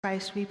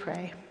Christ we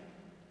pray.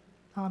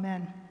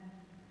 Amen.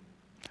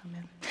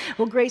 Amen.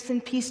 Well, grace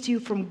and peace to you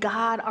from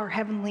God, our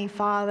Heavenly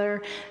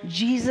Father,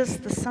 Jesus,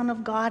 the Son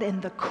of God,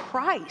 and the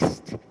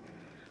Christ,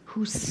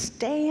 who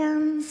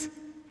stands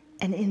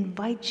and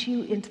invites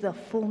you into the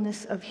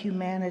fullness of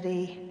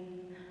humanity,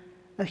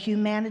 a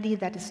humanity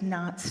that is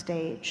not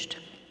staged.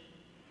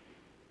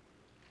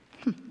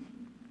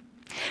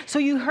 So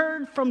you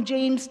heard from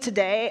James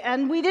today,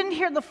 and we didn't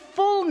hear the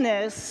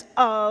fullness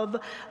of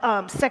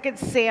 2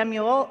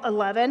 Samuel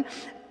 11,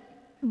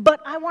 but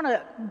I want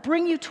to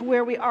bring you to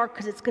where we are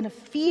because it's going to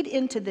feed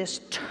into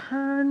this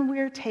turn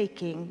we're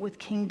taking with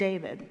King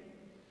David.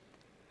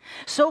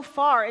 So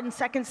far in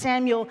 2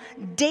 Samuel,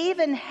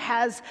 David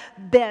has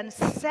been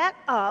set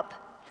up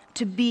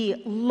to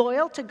be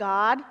loyal to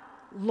God,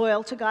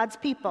 loyal to God's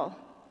people.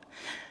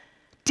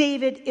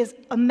 David is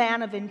a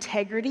man of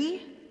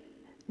integrity.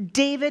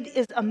 David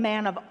is a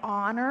man of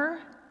honor.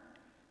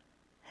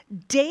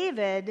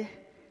 David,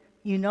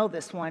 you know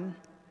this one,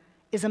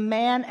 is a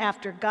man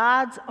after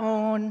God's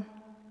own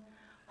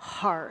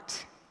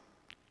heart.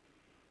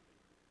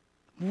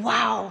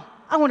 Wow,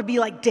 I want to be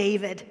like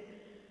David.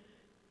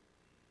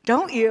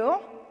 Don't you?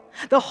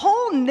 The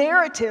whole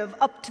narrative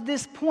up to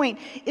this point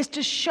is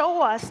to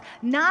show us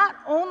not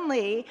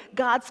only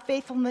God's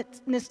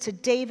faithfulness to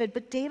David,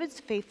 but David's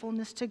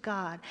faithfulness to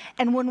God.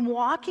 And when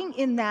walking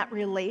in that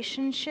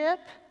relationship,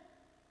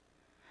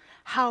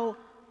 how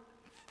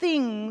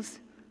things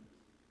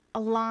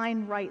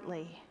align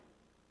rightly.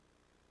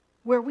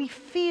 Where we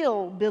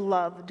feel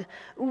beloved,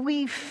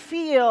 we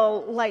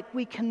feel like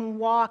we can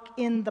walk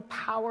in the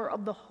power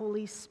of the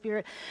Holy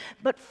Spirit.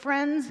 But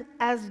friends,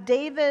 as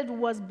David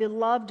was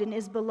beloved and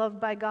is beloved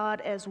by God,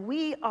 as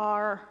we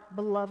are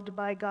beloved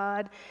by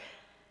God,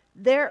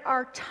 there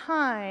are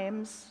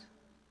times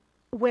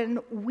when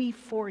we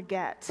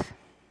forget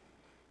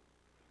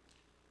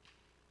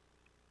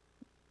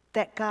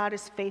that God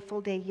is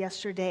faithful day,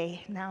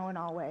 yesterday, now, and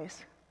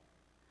always.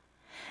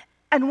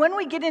 And when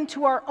we get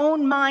into our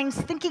own minds,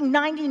 thinking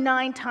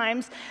 99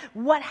 times,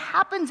 what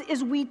happens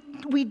is we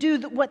do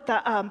what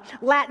the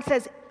Latin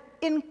says,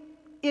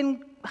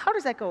 how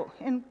does that go?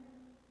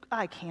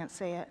 I can't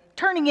say it.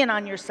 Turning in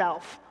on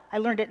yourself. I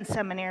learned it in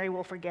seminary,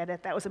 we'll forget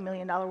it. That was $1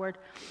 million word.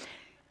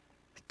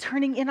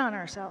 Turning in on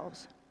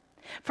ourselves.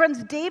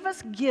 Friends, David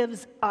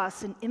gives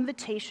us an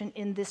invitation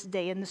in this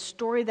day, in the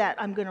story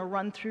that I'm going to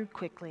run through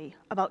quickly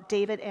about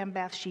David and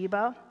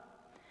Bathsheba,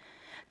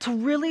 to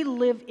really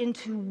live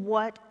into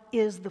what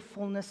is the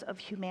fullness of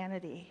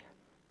humanity.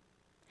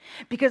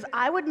 Because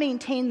I would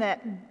maintain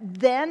that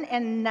then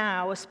and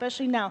now,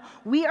 especially now,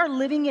 we are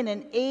living in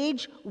an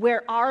age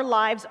where our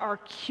lives are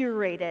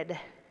curated.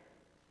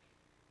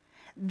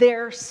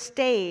 They're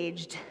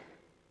staged.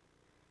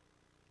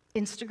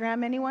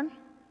 Instagram, anyone?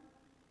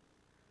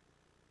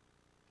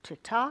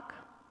 TikTok?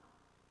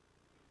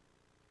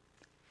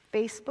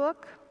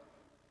 Facebook?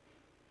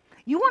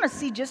 You want to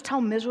see just how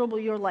miserable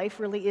your life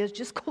really is?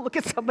 Just go look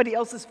at somebody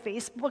else's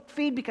Facebook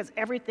feed because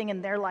everything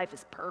in their life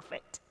is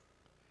perfect.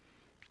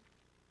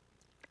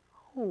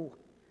 Oh.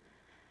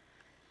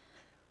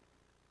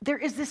 There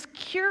is this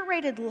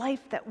curated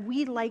life that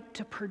we like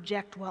to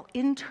project while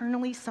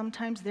internally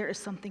sometimes there is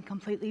something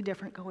completely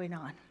different going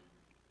on.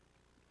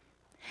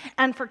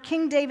 And for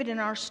King David in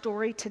our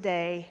story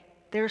today,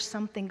 there's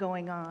something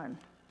going on.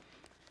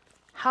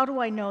 How do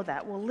I know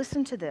that? Well,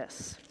 listen to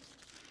this.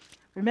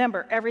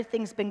 Remember,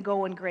 everything's been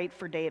going great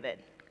for David.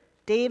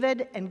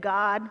 David and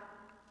God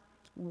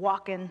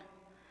walking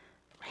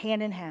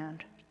hand in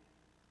hand.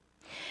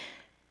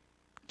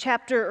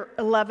 Chapter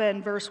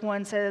 11, verse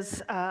 1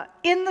 says,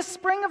 in the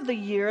spring of the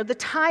year, the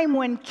time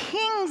when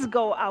kings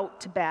go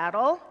out to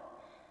battle,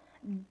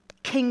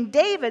 King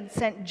David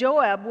sent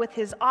Joab with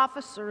his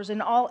officers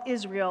and all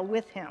Israel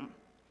with him.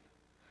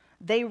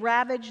 They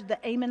ravaged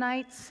the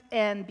Ammonites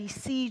and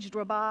besieged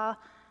Rabbah,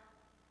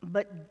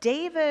 but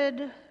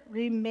David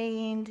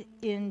remained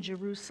in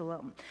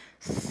Jerusalem.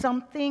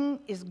 Something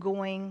is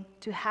going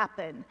to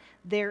happen.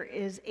 There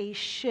is a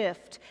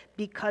shift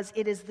because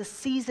it is the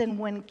season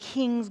when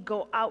kings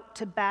go out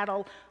to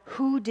battle.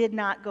 Who did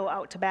not go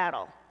out to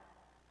battle?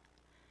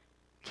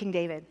 King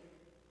David.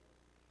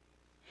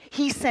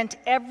 He sent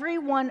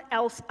everyone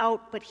else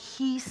out, but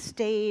he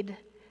stayed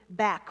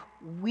back.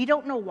 We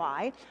don't know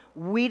why.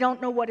 We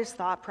don't know what his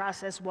thought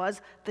process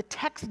was. The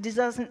text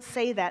doesn't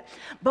say that.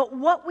 But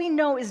what we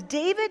know is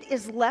David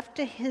is left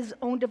to his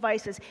own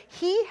devices.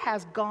 He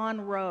has gone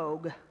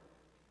rogue.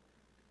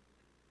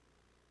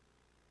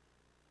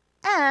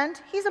 And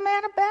he's a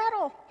man of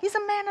battle. He's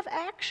a man of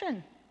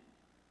action.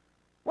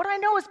 What I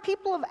know is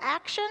people of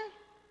action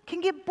can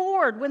get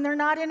bored when they're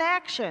not in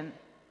action.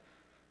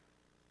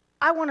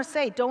 I want to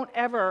say, don't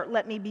ever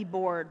let me be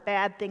bored.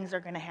 Bad things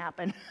are going to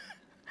happen.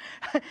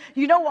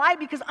 You know why?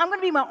 Because I'm going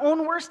to be my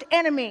own worst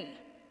enemy.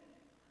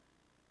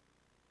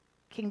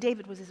 King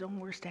David was his own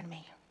worst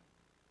enemy.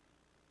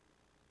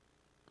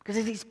 Because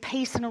as he's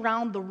pacing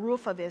around the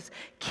roof of the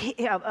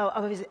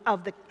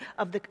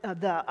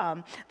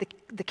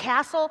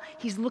castle,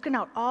 he's looking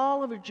out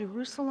all over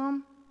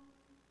Jerusalem,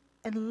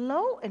 and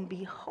lo and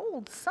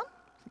behold, something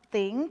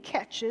something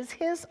catches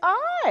his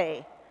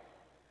eye.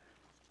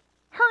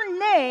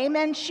 Her name,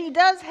 and she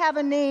does have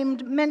a name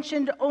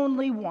mentioned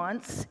only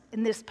once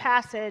in this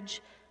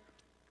passage,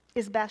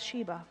 is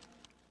Bathsheba.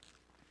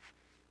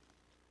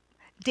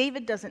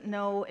 David doesn't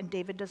know, and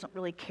David doesn't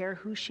really care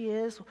who she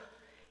is.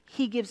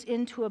 He gives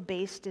in to a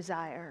base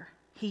desire.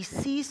 He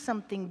sees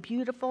something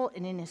beautiful,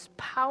 and in his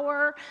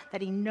power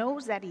that he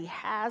knows that he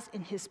has,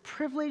 in his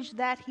privilege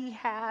that he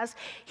has,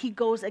 he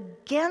goes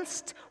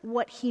against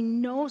what he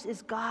knows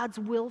is God's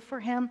will for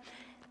him,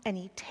 and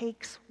he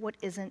takes what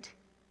isn't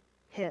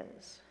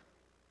his.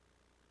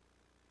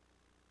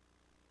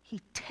 He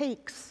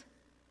takes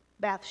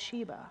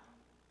Bathsheba.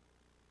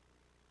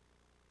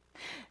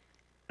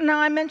 Now,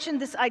 I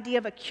mentioned this idea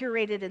of a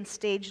curated and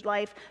staged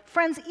life.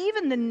 Friends,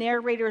 even the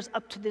narrators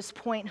up to this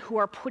point who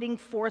are putting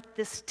forth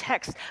this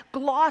text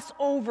gloss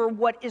over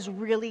what is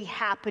really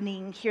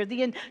happening here.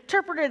 The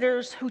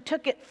interpreters who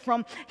took it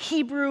from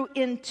Hebrew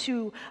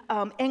into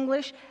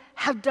English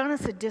have done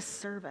us a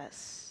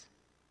disservice.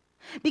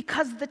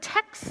 Because the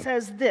text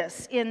says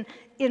this in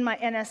my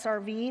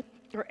NSRV,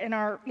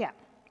 or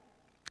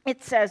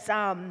it says,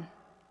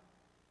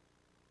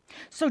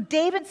 so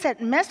David sent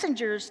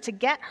messengers to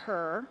get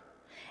her,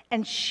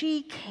 and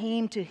she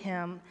came to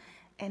him,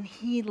 and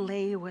he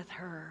lay with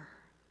her.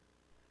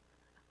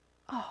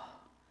 Oh,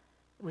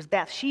 it was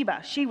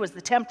Bathsheba. She was the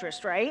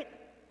temptress, right?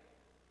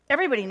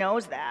 Everybody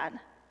knows that.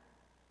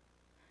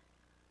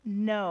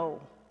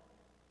 No.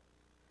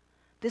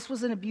 This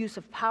was an abuse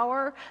of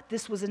power.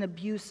 This was an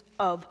abuse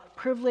of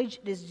privilege.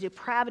 It is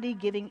depravity,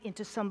 giving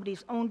into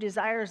somebody's own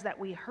desires that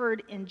we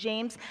heard in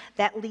James.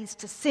 That leads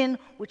to sin,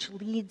 which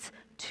leads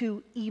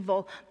to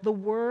evil. The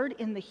word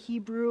in the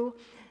Hebrew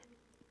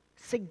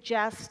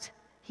suggests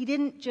he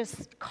didn't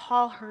just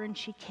call her and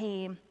she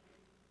came.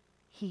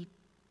 He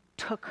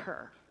took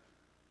her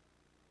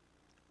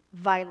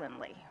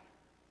violently.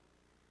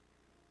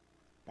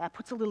 That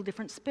puts a little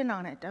different spin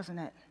on it, doesn't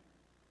it?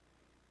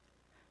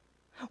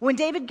 When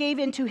David gave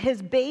into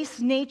his base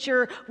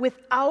nature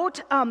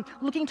without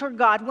looking toward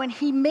God, when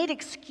he made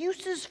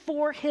excuses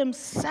for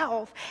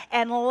himself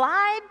and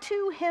lied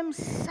to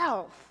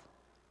himself,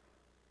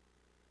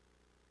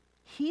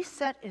 he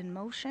set in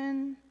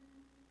motion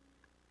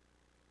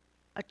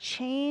a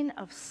chain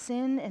of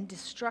sin and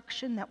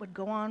destruction that would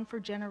go on for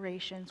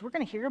generations. We're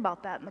going to hear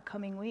about that in the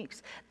coming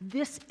weeks.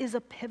 This is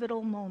a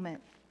pivotal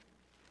moment.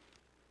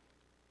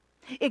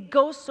 It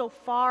goes so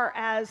far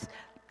as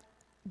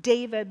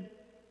David,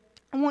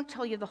 I won't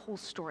tell you the whole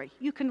story.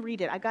 You can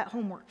read it. I got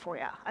homework for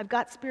you. I've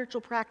got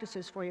spiritual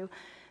practices for you.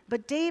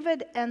 But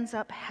David ends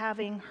up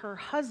having her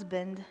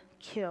husband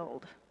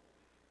killed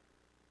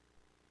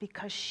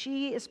because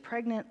she is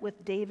pregnant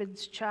with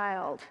David's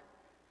child.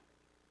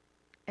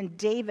 And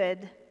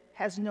David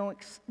has no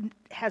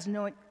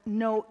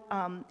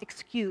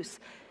excuse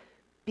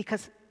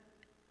because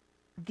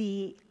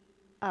the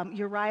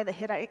Uriah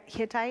the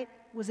Hittite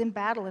was in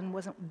battle and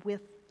wasn't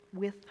with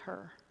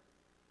her.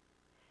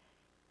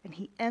 And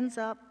he ends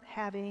up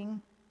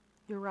having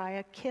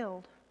Uriah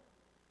killed.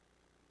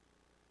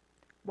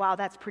 Wow,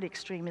 that's pretty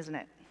extreme, isn't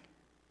it?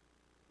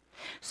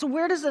 So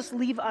where does this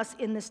leave us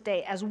in this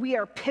day as we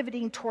are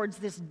pivoting towards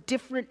this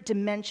different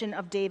dimension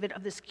of David,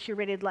 of this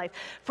curated life?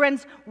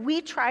 Friends,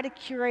 we try to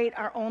curate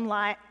our own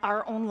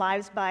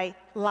lives by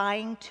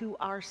lying to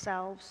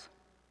ourselves.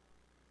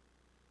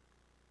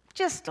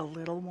 Just a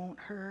little won't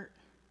hurt.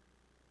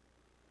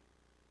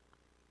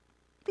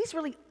 These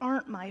really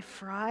aren't my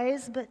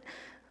fries, but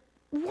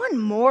one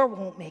more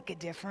won't make a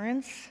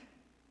difference.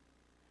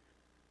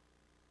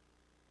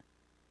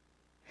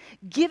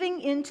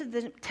 Giving into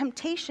the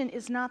temptation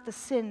is not the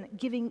sin.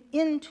 Giving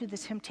into the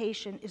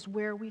temptation is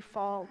where we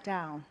fall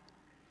down.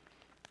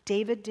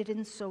 David did,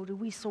 and so do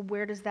we. So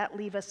where does that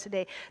leave us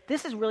today?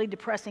 This is really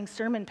depressing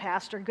sermon,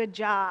 Pastor. Good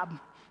job.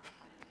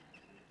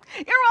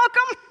 You're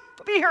welcome.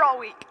 I'll be here all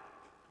week.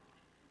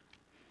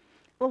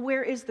 Well,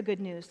 where is the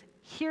good news?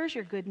 Here's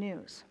your good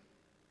news.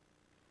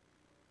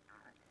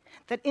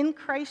 That in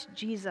Christ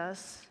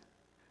Jesus,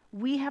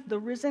 we have the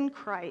risen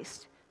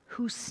Christ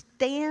who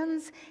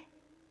stands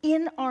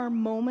in our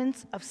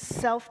moments of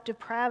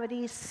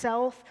self-depravity,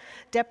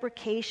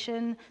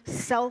 self-deprecation,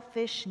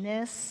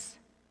 selfishness,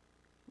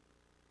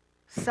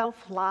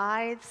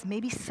 self-lies,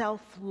 maybe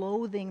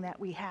self-loathing that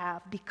we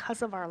have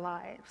because of our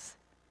lies.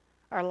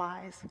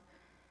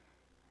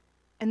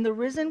 And the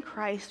risen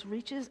Christ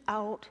reaches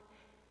out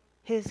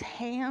his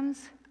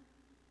hands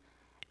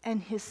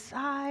and his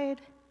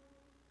side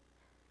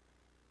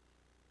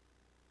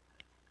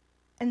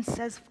and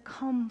says,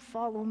 "Come,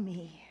 follow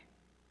me.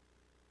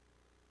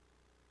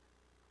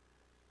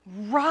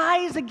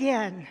 Rise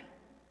again,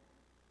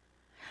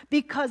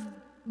 because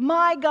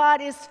my God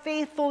is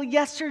faithful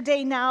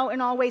yesterday, now,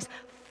 and always."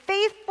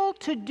 Faithful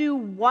to do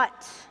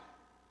what?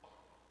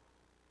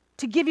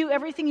 To give you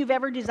everything you've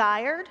ever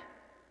desired?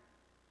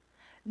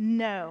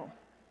 No.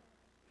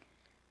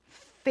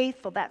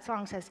 Faithful, that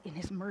song says, in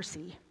his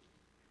mercy,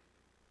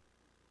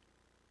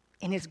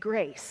 in his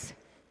grace,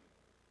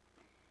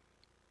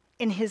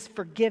 in his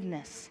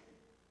forgiveness,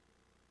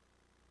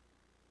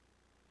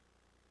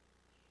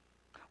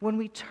 When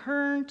we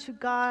turn to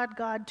God,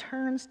 God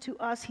turns to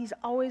us. He's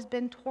always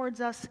been towards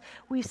us.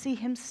 We see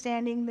him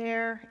standing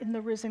there in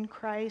the risen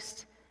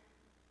Christ,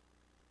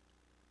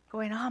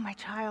 going, "Oh, my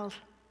child,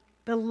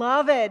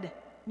 beloved." And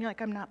you're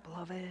like, "I'm not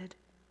beloved."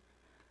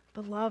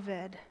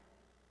 Beloved,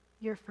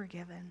 you're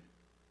forgiven.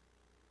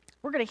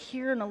 We're going to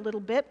hear in a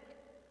little bit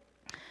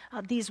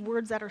these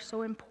words that are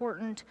so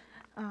important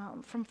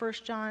from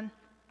 1 John.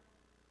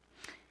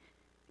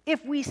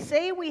 If we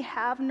say we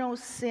have no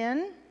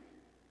sin,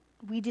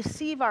 we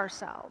deceive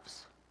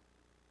ourselves,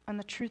 and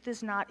the truth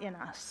is not in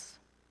us.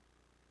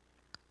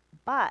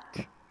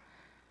 But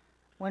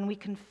when we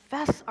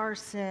confess our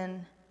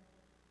sin,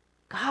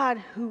 God,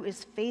 who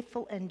is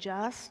faithful and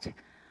just,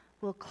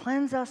 will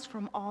cleanse us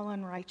from all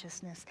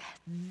unrighteousness.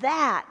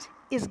 That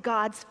is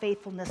God's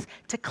faithfulness,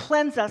 to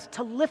cleanse us,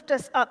 to lift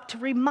us up, to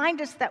remind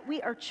us that we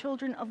are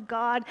children of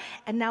God,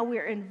 and now we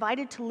are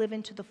invited to live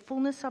into the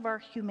fullness of our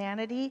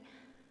humanity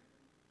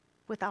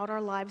without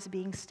our lives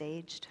being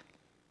staged.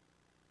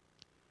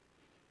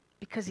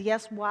 Because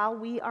yes, while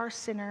we are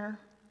sinner,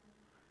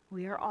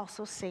 we are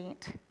also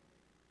saint.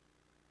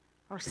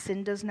 Our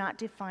sin does not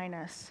define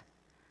us,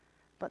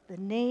 but the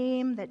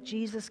name that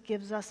Jesus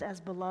gives us as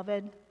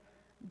beloved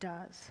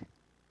does.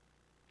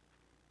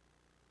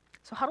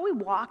 So how do we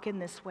walk in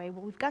this way?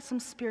 Well, we've got some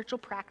spiritual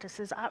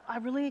practices. I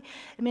really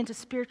am into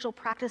spiritual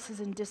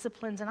practices and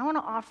disciplines, and I want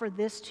to offer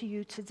this to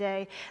you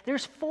today.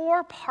 There's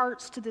 4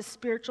 parts to this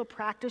spiritual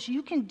practice.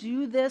 You can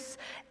do this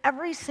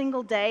every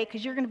single day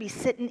because you're going to be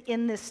sitting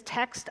in this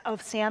text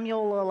of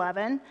Samuel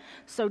 11.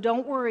 So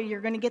don't worry,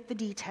 you're going to get the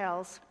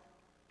details.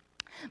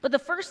 But the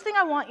first thing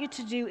I want you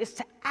to do is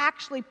to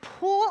actually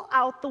pull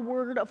out the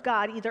Word of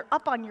God, either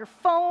up on your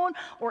phone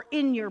or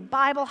in your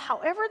Bible,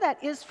 however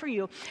that is for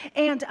you.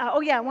 And,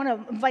 I want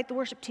to invite the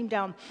worship team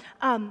down.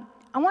 I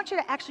want you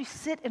to actually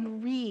sit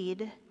and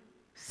read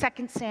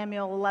 2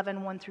 Samuel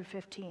 11, 1 through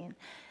 15.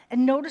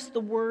 And notice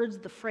the words,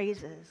 the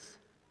phrases.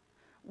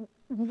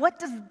 What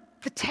does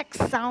the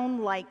text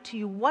sound like to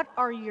you? What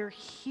are you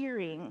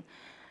hearing?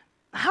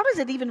 How does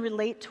it even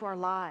relate to our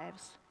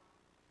lives?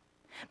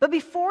 But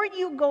before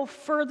you go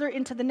further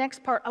into the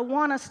next part, I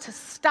want us to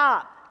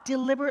stop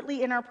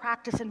deliberately in our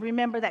practice and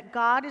remember that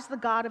God is the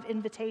God of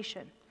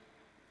invitation.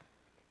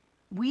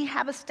 We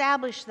have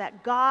established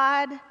that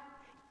God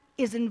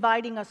is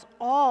inviting us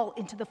all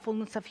into the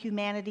fullness of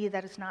humanity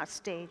that is not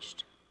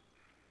staged.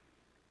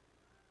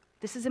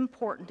 This is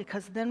important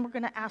because then we're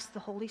going to ask the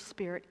Holy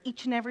Spirit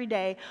each and every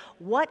day,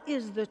 what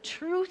is the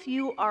truth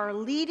you are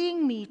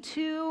leading me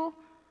to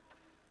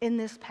in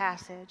this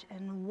passage,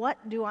 and what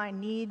do I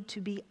need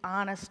to be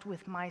honest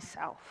with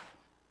myself?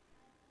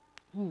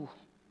 Ooh.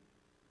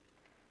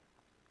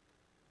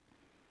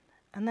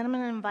 And then I'm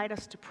going to invite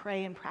us to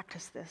pray and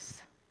practice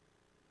this.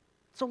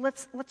 So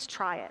let's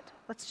try it.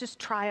 Let's just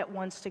try it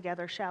once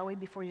together, shall we,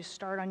 before you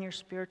start on your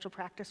spiritual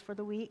practice for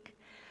the week?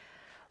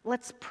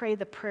 Let's pray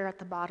the prayer at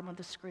the bottom of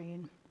the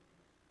screen.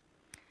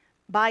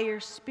 By your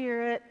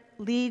Spirit,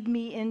 lead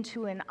me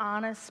into an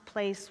honest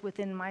place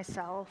within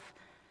myself,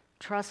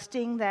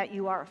 trusting that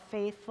you are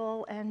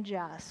faithful and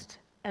just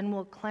and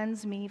will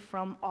cleanse me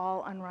from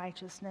all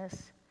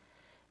unrighteousness.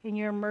 In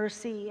your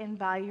mercy and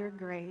by your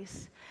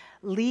grace,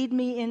 lead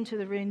me into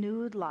the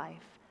renewed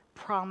life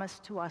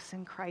promised to us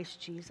in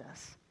Christ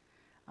Jesus.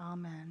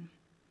 Amen.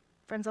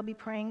 Friends, I'll be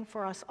praying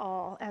for us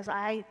all as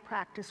I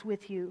practice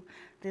with you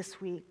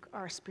this week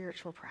our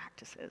spiritual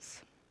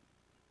practices.